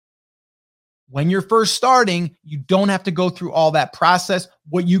when you're first starting, you don't have to go through all that process.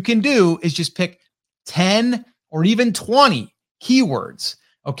 What you can do is just pick 10 or even 20 keywords,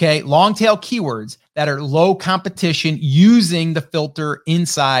 okay? Long tail keywords that are low competition using the filter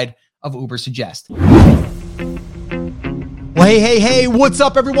inside of Ubersuggest. Well, hey, what's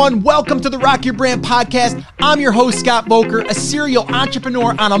up, everyone? Welcome to the Rock Your Brand podcast. I'm your host, Scott Voelker, a serial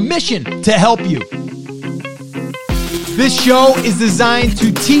entrepreneur on a mission to help you. This show is designed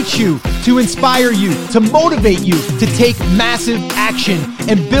to teach you, to inspire you, to motivate you to take massive action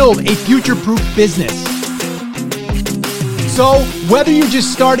and build a future-proof business. So, whether you're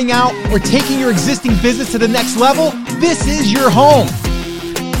just starting out or taking your existing business to the next level, this is your home.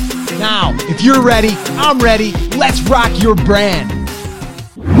 Now, if you're ready, I'm ready. Let's rock your brand.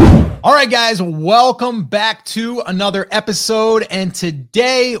 All right, guys, welcome back to another episode. And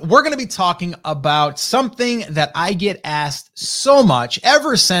today we're going to be talking about something that I get asked so much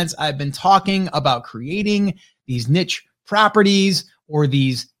ever since I've been talking about creating these niche properties or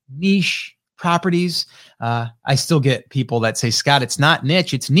these niche properties. I still get people that say, Scott, it's not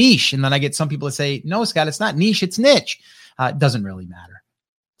niche, it's niche. And then I get some people that say, no, Scott, it's not niche, it's niche. It doesn't really matter.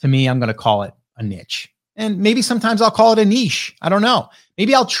 To me, I'm going to call it a niche. And maybe sometimes I'll call it a niche. I don't know.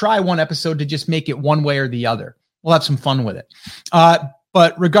 Maybe I'll try one episode to just make it one way or the other. We'll have some fun with it.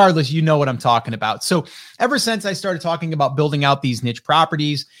 But regardless, you know what I'm talking about. So ever since I started talking about building out these niche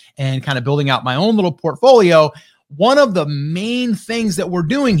properties and kind of building out my own little portfolio, one of the main things that we're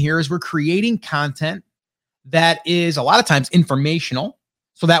doing here is we're creating content that is a lot of times informational.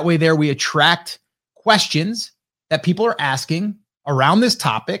 So that way there we attract questions that people are asking around this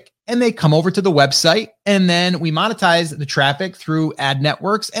topic, and they come over to the website, and then we monetize the traffic through ad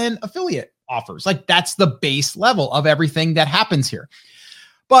networks and affiliate offers. Like, that's the base level of everything that happens here.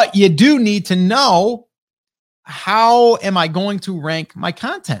 But you do need to know, how am I going to rank my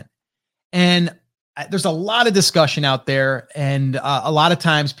content? And there's a lot of discussion out there, and a lot of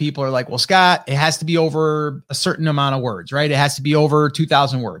times people are like, well, Scott, it has to be over a certain amount of words, right? It has to be over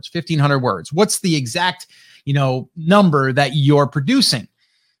 2,000 words, 1,500 words. What's the exact number that you're producing?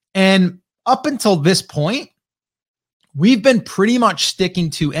 And up until this point, we've been pretty much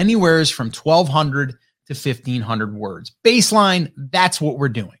sticking to anywhere from 1,200 to 1,500 words. Baseline, that's what we're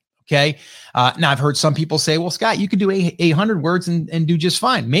doing. Okay. Now I've heard some people say, well, Scott, you could do 800 words and do just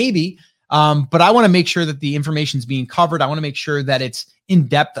fine. Maybe. But I want to make sure that the information is being covered. I want to make sure that it's in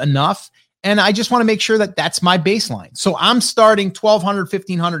depth enough. And I just want to make sure that that's my baseline. So I'm starting 1,200,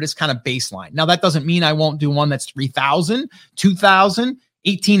 1,500 is kind of baseline. Now, that doesn't mean I won't do one that's 3,000, 2,000,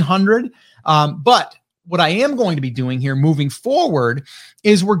 1,800. But what I am going to be doing here moving forward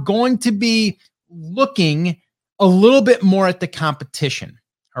is we're going to be looking a little bit more at the competition.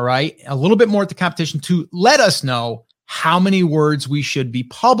 All right. A little bit more at the competition to let us know how many words we should be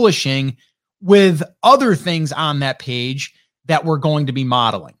publishing with other things on that page that we're going to be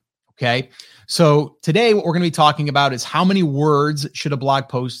modeling. Okay. So today what we're going to be talking about is how many words should a blog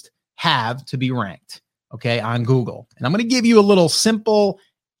post have to be ranked, okay, on Google. And I'm going to give you a little simple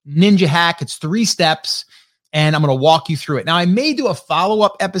ninja hack. It's 3 steps, and I'm going to walk you through it. Now, I may do a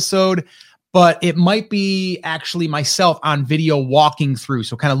follow-up episode, but it might be actually myself on video walking through.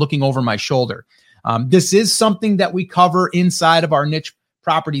 So kind of looking over my shoulder. This is something that we cover inside of our niche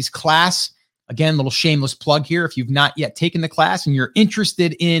properties class. Again, little shameless plug here. If you've not yet taken the class and you're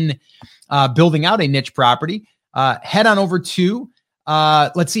interested in building out a niche property, head on over to,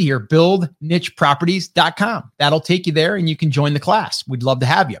 let's see here, buildnicheproperties.com. That'll take you there and you can join the class. We'd love to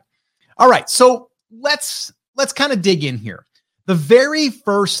have you. All right. So let's kind of dig in here. The very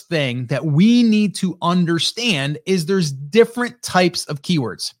first thing that we need to understand is there's different types of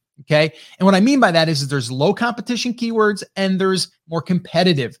keywords. Okay. And what I mean by that is there's low competition keywords and there's more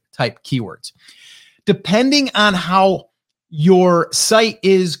competitive type keywords. Depending on how your site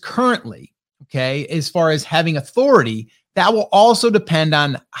is currently, okay, as far as having authority, that will also depend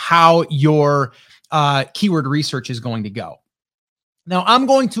on how your keyword research is going to go. Now, I'm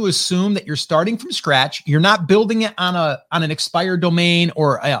going to assume that you're starting from scratch. You're not building it on an expired domain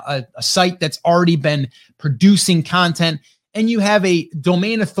or a site that's already been producing content, and you have a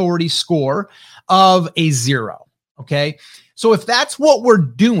domain authority score of a 0. Okay. So if that's what we're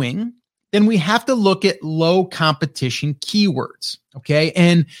doing, then we have to look at low competition keywords. Okay.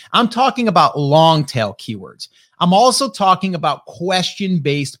 And I'm talking about long tail keywords. I'm also talking about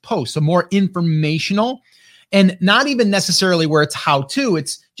question-based posts, so more informational and not even necessarily where it's how to,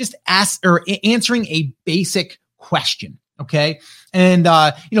 it's just answering a basic question. Okay. And,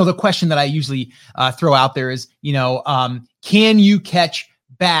 the question that I usually throw out there is, can you catch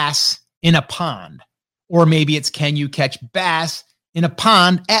bass in a pond? Or maybe it's, can you catch bass in a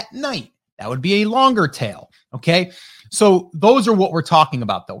pond at night? That would be a longer tail. Okay. So those are what we're talking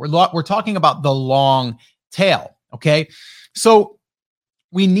about though. We're talking about the long tail. Okay. So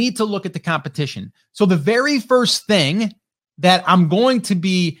we need to look at the competition. So the very first thing that I'm going to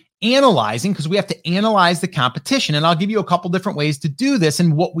be analyzing, because we have to analyze the competition, and I'll give you a couple different ways to do this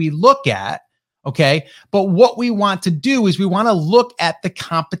and what we look at. Okay. But what we want to do is we want to look at the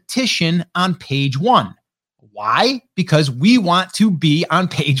competition on page 1. Why? Because we want to be on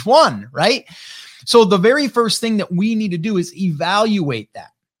page 1, right? So the very first thing that we need to do is evaluate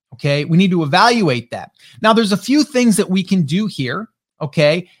that. Okay. We need to evaluate that. Now there's a few things that we can do here.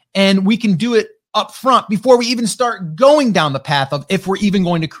 Okay. And we can do it up front before we even start going down the path of if we're even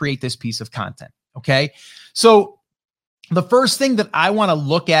going to create this piece of content. Okay. So the first thing that I want to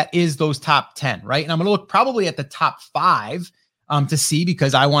look at is those top 10, right? And I'm going to look probably at the top 5 to see,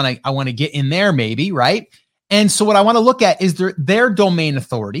 because I want to get in there maybe, right? And so what I want to look at is their domain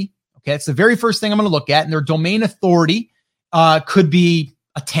authority. Okay. It's the very first thing I'm going to look at. And their domain authority could be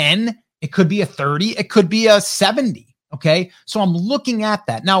a 10. It could be a 30. It could be a 70. Okay. So I'm looking at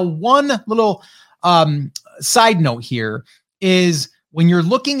that. Now, one little side note here is when you're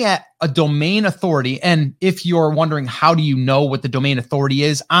looking at a domain authority, and if you're wondering, how do you know what the domain authority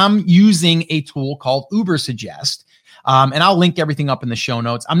is? I'm using a tool called Ubersuggest. And I'll link everything up in the show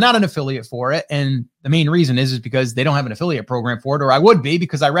notes. I'm not an affiliate for it. And the main reason is because they don't have an affiliate program for it, or I would be,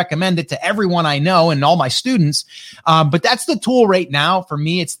 because I recommend it to everyone I know and all my students. But that's the tool right now. For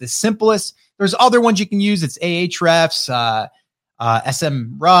me, it's the simplest. There's other ones you can use. It's Ahrefs,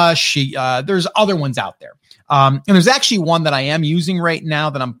 SEMrush. There's other ones out there. And there's actually one that I am using right now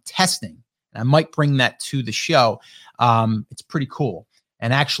that I'm testing. And I might bring that to the show. It's pretty cool.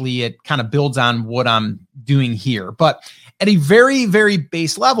 And actually, it kind of builds on what I'm doing here. But at a very, very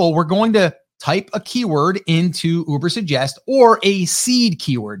base level, we're going to type a keyword into Ubersuggest, or a seed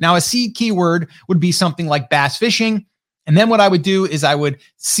keyword. Now, a seed keyword would be something like bass fishing. And then what I would do is I would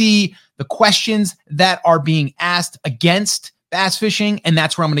see the questions that are being asked against bass fishing, and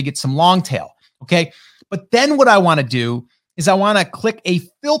that's where I'm going to get some long tail. Okay. But then what I want to do is I want to click a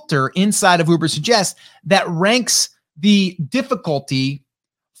filter inside of Ubersuggest that ranks the difficulty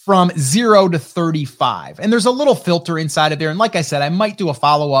from 0 to 35. And there's a little filter inside of there. And like I said, I might do a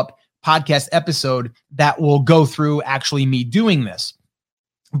follow-up podcast episode that will go through actually me doing this.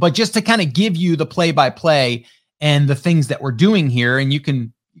 But just to kind of give you the play-by-play and the things that we're doing here, and you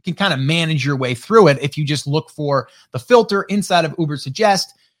can kind of manage your way through it. If you just look for the filter inside of Ubersuggest,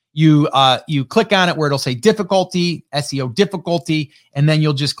 you click on it where it'll say difficulty, SEO difficulty, and then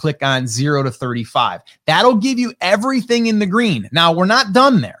you'll just click on 0 to 35. That'll give you everything in the green. Now, we're not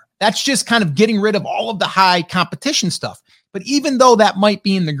done there. That's just kind of getting rid of all of the high competition stuff. But even though that might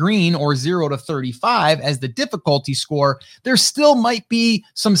be in the green, or 0 to 35 as the difficulty score, there still might be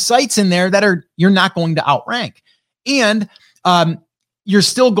some sites in there that you're not going to outrank. And you're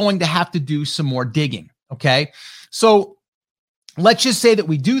still going to have to do some more digging. Okay. So let's just say that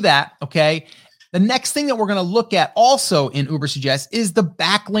we do that. Okay. The next thing that we're going to look at also in Ubersuggest is the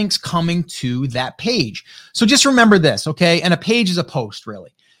backlinks coming to that page. So just remember this. Okay. And a page is a post,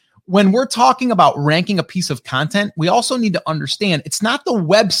 really. When we're talking about ranking a piece of content, we also need to understand it's not the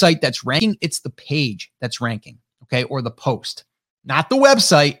website that's ranking, it's the page that's ranking. Okay. Or the post, not the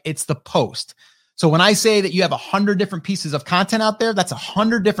website. It's the post. So when I say that you have 100 different pieces of content out there, that's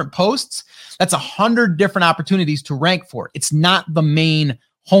 100 different posts. That's 100 different opportunities to rank for. It's not the main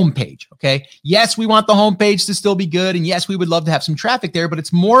homepage. Okay. Yes, we want the homepage to still be good. And yes, we would love to have some traffic there, but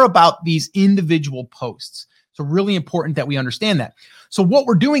it's more about these individual posts. So really important that we understand that. So what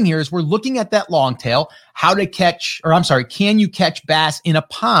we're doing here is we're looking at that long tail, can you catch bass in a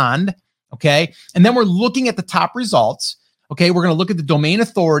pond? Okay. And then we're looking at the top results. Okay, we're going to look at the domain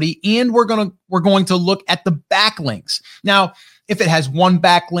authority, and we're going to look at the backlinks. Now, if it has 1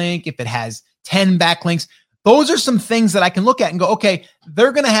 backlink, if it has 10 backlinks, those are some things that I can look at and go, okay,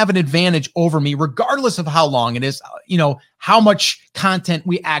 they're going to have an advantage over me regardless of how long it is, how much content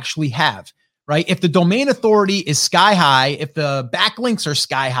we actually have, right? If the domain authority is sky high, if the backlinks are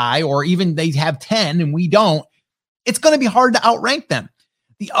sky high, or even they have 10 and we don't, it's going to be hard to outrank them.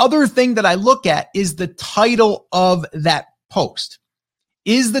 The other thing that I look at is the title of that post.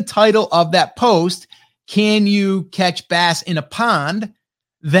 Is the title of that post, can you catch bass in a pond?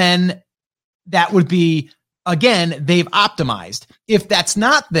 Then that would be, again, they've optimized. If that's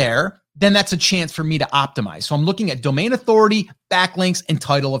not there, then that's a chance for me to optimize. So I'm looking at domain authority, backlinks, and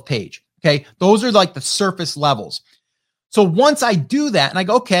title of page. Okay. Those are like the surface levels. So once I do that and I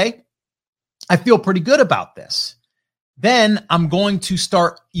go, okay, I feel pretty good about this, then I'm going to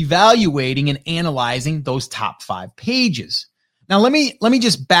start evaluating and analyzing those top 5 pages. Now, let me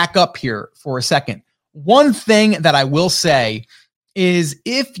just back up here for a second. One thing that I will say is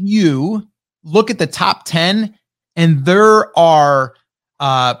if you look at the top 10 and there are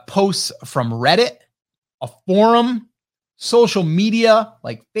posts from Reddit, a forum, social media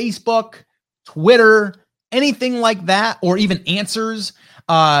like Facebook, Twitter, anything like that, or even answers,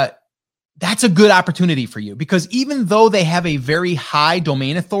 that's a good opportunity for you, because even though they have a very high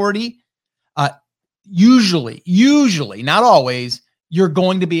domain authority, usually, not always, you're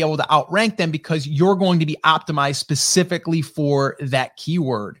going to be able to outrank them because you're going to be optimized specifically for that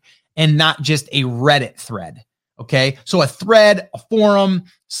keyword and not just a Reddit thread. Okay. So a thread, a forum,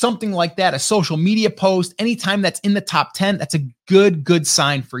 something like that, a social media post, anytime that's in the top 10, that's a good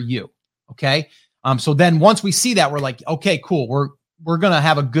sign for you. Okay. So then once we see that, we're like, okay, cool. We're going to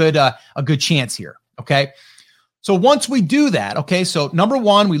have a good chance here. Okay. So once we do that, okay, so number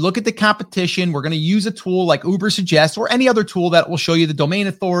one, we look at the competition. We're going to use a tool like Ubersuggest or any other tool that will show you the domain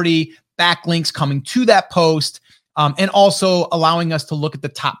authority, backlinks coming to that post, and also allowing us to look at the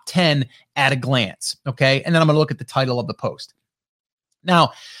top 10 at a glance, okay? And then I'm going to look at the title of the post.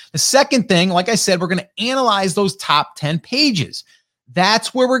 Now, the second thing, like I said, we're going to analyze those top 10 pages.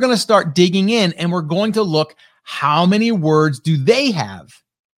 That's where we're going to start digging in, and we're going to look how many words do they have.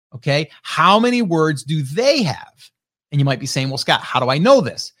 Okay, how many words do they have? And you might be saying, well, Scott, how do I know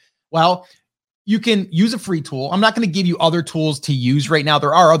this? Well, you can use a free tool. I'm not going to give you other tools to use right now.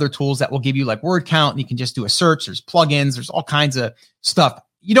 There are other tools that will give you like word count, and you can just do a search. There's plugins. There's all kinds of stuff.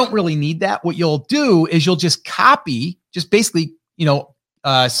 You don't really need that. What you'll do is you'll just copy, just basically,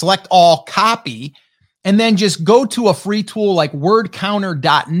 select all, copy, and then just go to a free tool like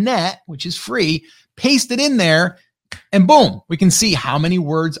wordcounter.net, which is free, paste it in there, and boom, we can see how many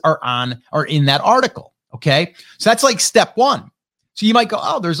words are in that article. Okay. So that's like step one. So you might go,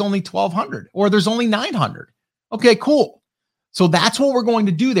 oh, there's only 1,200 or there's only 900. Okay, cool. So that's what we're going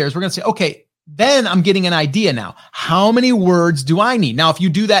to do there is we're going to say, okay, then I'm getting an idea now. How many words do I need? Now, if you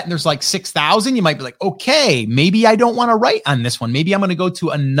do that and there's like 6,000, you might be like, okay, maybe I don't want to write on this one. Maybe I'm going to go to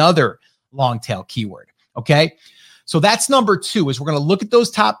another long tail keyword. Okay. So that's number two is we're going to look at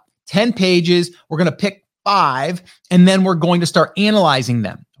those top 10 pages. We're going to pick 5, and then we're going to start analyzing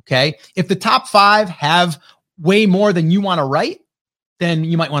them. Okay. If the top 5 have way more than you want to write, then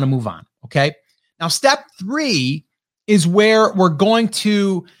you might want to move on. Okay. Now, step 3 is where we're going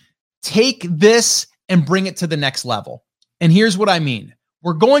to take this and bring it to the next level. And here's what I mean.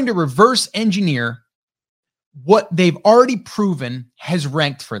 We're going to reverse engineer what they've already proven has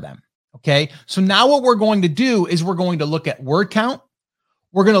ranked for them. Okay. So now what we're going to do is we're going to look at word count.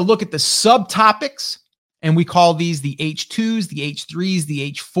 We're going to look at the subtopics. And we call these the H2s, the H3s,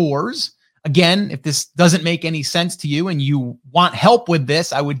 the H4s. Again, if this doesn't make any sense to you and you want help with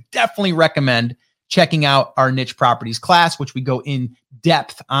this, I would definitely recommend checking out our niche properties class, which we go in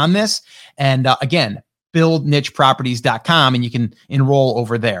depth on this. And again, buildnicheproperties.com, and you can enroll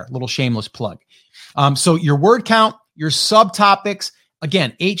over there. Little shameless plug. So your word count, your subtopics,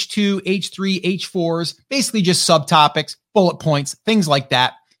 again, H2, H3, H4s, basically just subtopics, bullet points, things like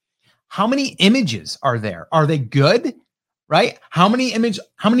that. How many images are there? Are they good? Right? How many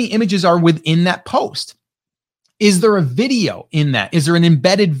images are within that post? Is there a video in that? Is there an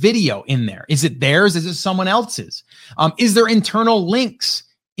embedded video in there? Is it theirs? Is it someone else's? Is there internal links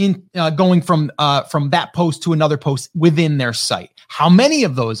in going from that post to another post within their site? How many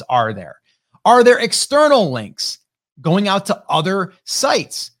of those are there? Are there external links going out to other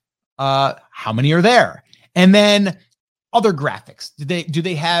sites? How many are there? And then other graphics. Do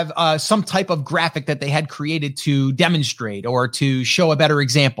they have some type of graphic that they had created to demonstrate or to show a better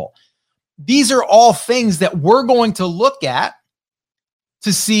example? These are all things that we're going to look at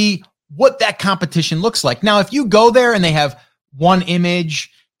to see what that competition looks like. Now, if you go there and they have one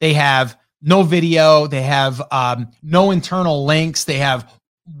image, they have no video, they have no internal links, they have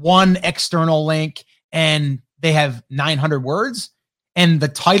one external link, and they have 900 words, and the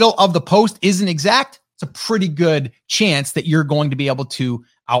title of the post isn't exact, it's a pretty good chance that you're going to be able to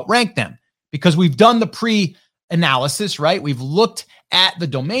outrank them because we've done the pre-analysis, right? We've looked at the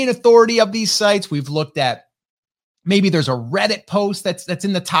domain authority of these sites. We've looked at maybe there's a Reddit post that's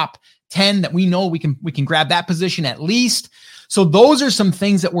in the top 10 that we know we can grab that position at least. So those are some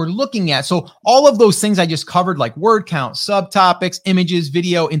things that we're looking at. So all of those things I just covered, like word count, subtopics, images,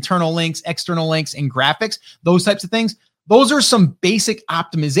 video, internal links, external links, and graphics, those types of things. Those are some basic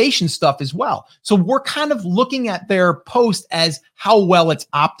optimization stuff as well. So we're kind of looking at their post as how well it's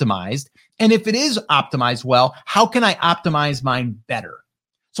optimized. And if it is optimized well, how can I optimize mine better?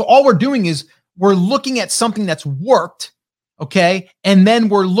 So all we're doing is we're looking at something that's worked, okay? And then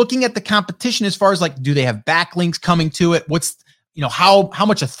we're looking at the competition as far as like, do they have backlinks coming to it? What's how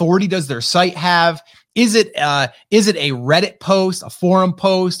much authority does their site have? Is it a Reddit post, a forum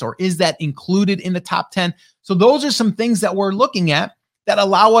post, or is that included in the top 10? So those are some things that we're looking at that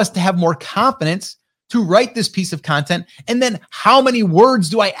allow us to have more confidence to write this piece of content. And then how many words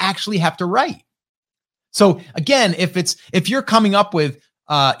do I actually have to write? So again, if you're coming up with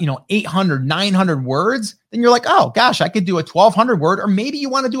 800, 900 words, then you're like, oh gosh, I could do a 1,200 word, or maybe you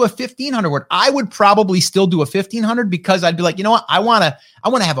want to do a 1,500 word. I would probably still do a 1,500 because I'd be like, you know what? I want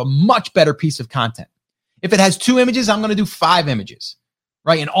to have a much better piece of content. If it has 2 images, I'm going to do 5 images,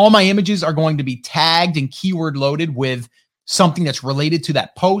 right? And all my images are going to be tagged and keyword loaded with something that's related to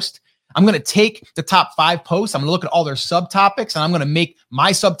that post. I'm going to take the top 5 posts. I'm going to look at all their subtopics, and I'm going to make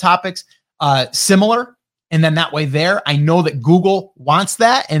my subtopics similar. And then that way there, I know that Google wants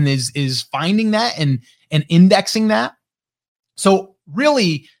that and is finding that and indexing that. So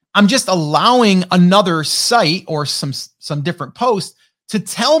really, I'm just allowing another site or some different posts to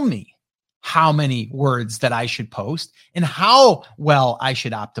tell me how many words that I should post and how well I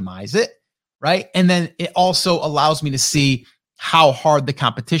should optimize it, right? And then it also allows me to see how hard the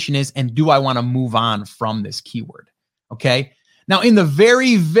competition is and do I want to move on from this keyword, okay? Now, in the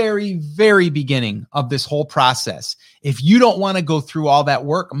very, very, very beginning of this whole process, if you don't want to go through all that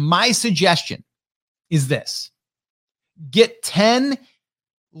work, my suggestion is this. Get 10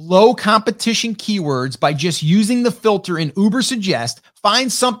 low competition keywords by just using the filter in Ubersuggest.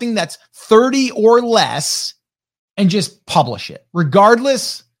 Find something that's 30 or less and just publish it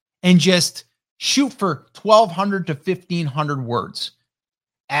regardless, and just shoot for 1,200 to 1,500 words.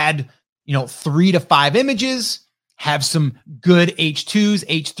 Add, 3 to 5 images, have some good H2s,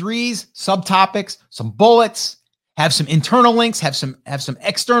 H3s, subtopics, some bullets, have some internal links, have some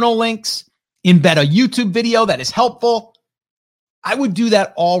external links, embed a YouTube video that is helpful. I would do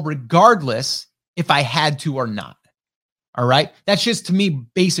that all regardless if I had to or not. All right. That's just, to me,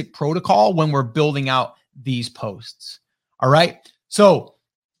 basic protocol when we're building out these posts. All right. So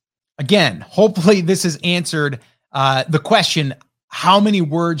again, hopefully this has answered the question, how many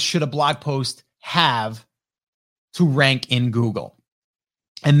words should a blog post have to rank in Google?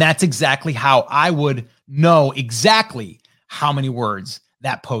 And that's exactly how I would know exactly how many words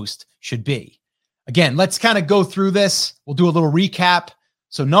that post should be. Again, let's kind of go through this. We'll do a little recap.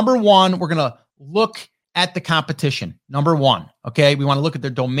 So number one, we're going to look at the competition. Number one, okay? We want to look at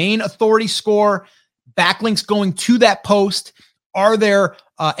their domain authority score, backlinks going to that post. Are there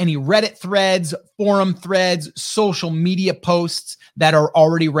any Reddit threads, forum threads, social media posts that are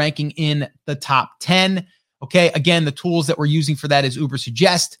already ranking in the top 10? Okay, again, the tools that we're using for that is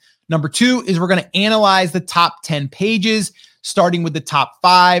Ubersuggest. Number two is we're going to analyze the top 10 pages, starting with the top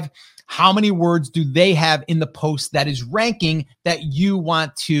 5. How many words do they have in the post that is ranking that you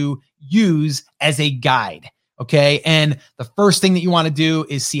want to use as a guide? Okay, and the first thing that you want to do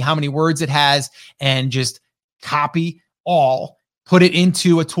is see how many words it has and just copy all, put it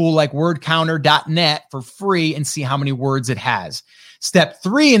into a tool like wordcounter.net for free and see how many words it has. Step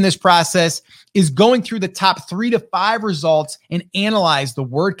 3 in this process is going through the top 3 to 5 results and analyze the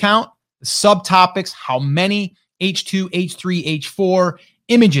word count, the subtopics, how many, H2, H3, H4,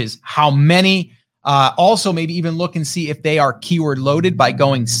 images, how many. Also, maybe even look and see if they are keyword loaded by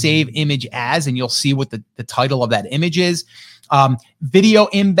going save image as, and you'll see what the title of that image is. Video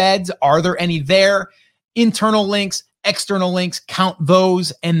embeds, are there any there? Internal links, external links, count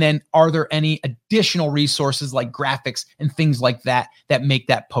those. And then are there any additional resources like graphics and things like that that make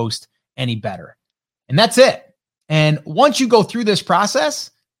that post any better? And that's it. And once you go through this process,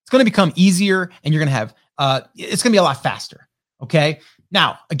 it's going to become easier and you're going to have, it's going to be a lot faster. Okay.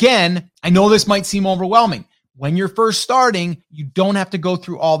 Now, again, I know this might seem overwhelming. When you're first starting, you don't have to go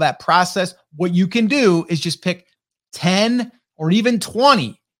through all that process. What you can do is just pick 10 or even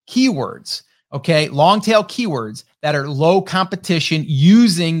 20 keywords, okay, long tail keywords that are low competition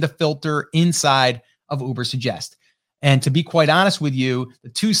using the filter inside of Ubersuggest. And to be quite honest with you, the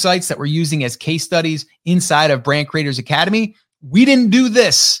 2 sites that we're using as case studies inside of Brand Creators Academy, we didn't do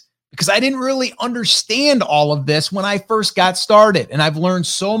this because I didn't really understand all of this when I first got started. And I've learned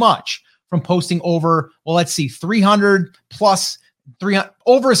so much from posting over, well, let's see, 300 plus,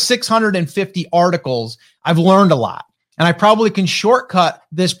 over 650 articles. I've learned a lot. And I probably can shortcut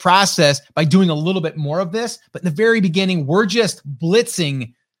this process by doing a little bit more of this. But in the very beginning, we're just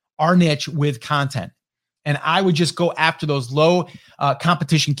blitzing our niche with content. And I would just go after those low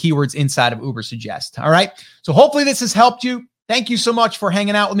competition keywords inside of Ubersuggest. All right. So hopefully this has helped you. Thank you so much for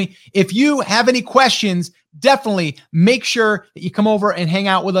hanging out with me. If you have any questions, definitely make sure that you come over and hang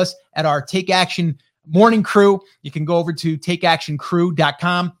out with us at our Take Action Morning Crew. You can go over to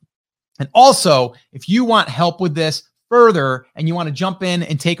takeactioncrew.com. And also, if you want help with this, further and you want to jump in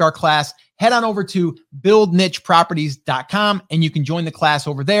and take our class, head on over to buildnicheproperties.com and you can join the class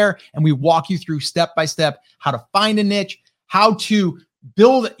over there. And we walk you through step by step how to find a niche, how to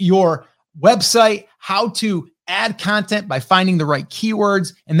build your website, how to add content by finding the right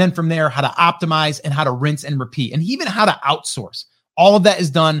keywords, and then from there, how to optimize and how to rinse and repeat, and even how to outsource. All of that is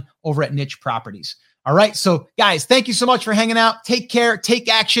done over at Niche Properties. All right. So guys, thank you so much for hanging out. Take care, take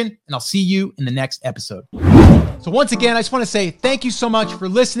action, and I'll see you in the next episode. So once again, I just want to say thank you so much for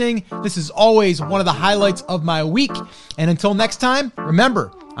listening. This is always one of the highlights of my week. And until next time,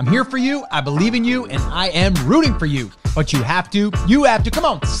 remember, I'm here for you. I believe in you and I am rooting for you, but you have to, come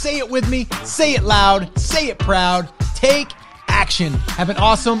on, say it with me, say it loud, say it proud, take action. Have an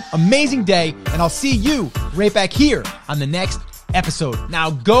awesome, amazing day. And I'll see you right back here on the next episode. Now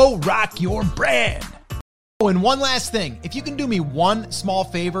go rock your brand. Oh, and one last thing, if you can do me one small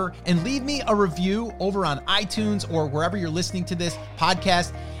favor and leave me a review over on iTunes or wherever you're listening to this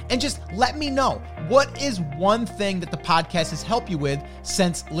podcast, and just let me know what is one thing that the podcast has helped you with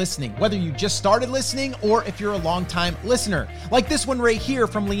since listening, whether you just started listening or if you're a longtime listener, like this one right here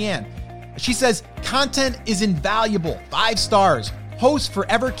from Leanne. She says, content is invaluable, 5 stars. Host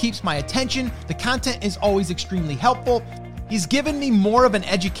forever keeps my attention. The content is always extremely helpful. He's given me more of an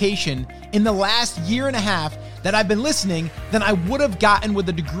education in the last year and a half that I've been listening than I would have gotten with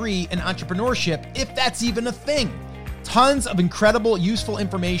a degree in entrepreneurship, if that's even a thing. Tons of incredible, useful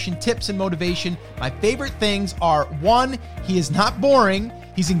information, tips, and motivation. My favorite things are 1, he is not boring.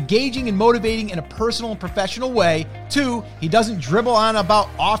 He's engaging and motivating in a personal and professional way. 2, he doesn't dribble on about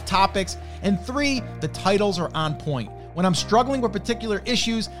off topics. And 3, the titles are on point. When I'm struggling with particular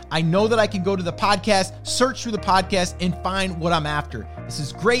issues, I know that I can go to the podcast, search through the podcast, and find what I'm after. This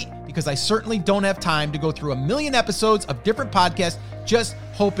is great because I certainly don't have time to go through 1 million episodes of different podcasts, just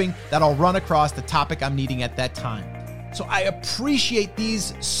hoping that I'll run across the topic I'm needing at that time. So I appreciate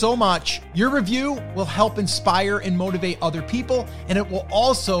these so much. Your review will help inspire and motivate other people, and it will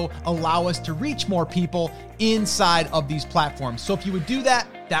also allow us to reach more people inside of these platforms. So if you would do that,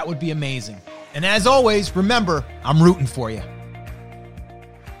 that would be amazing. And as always, remember, I'm rooting for you.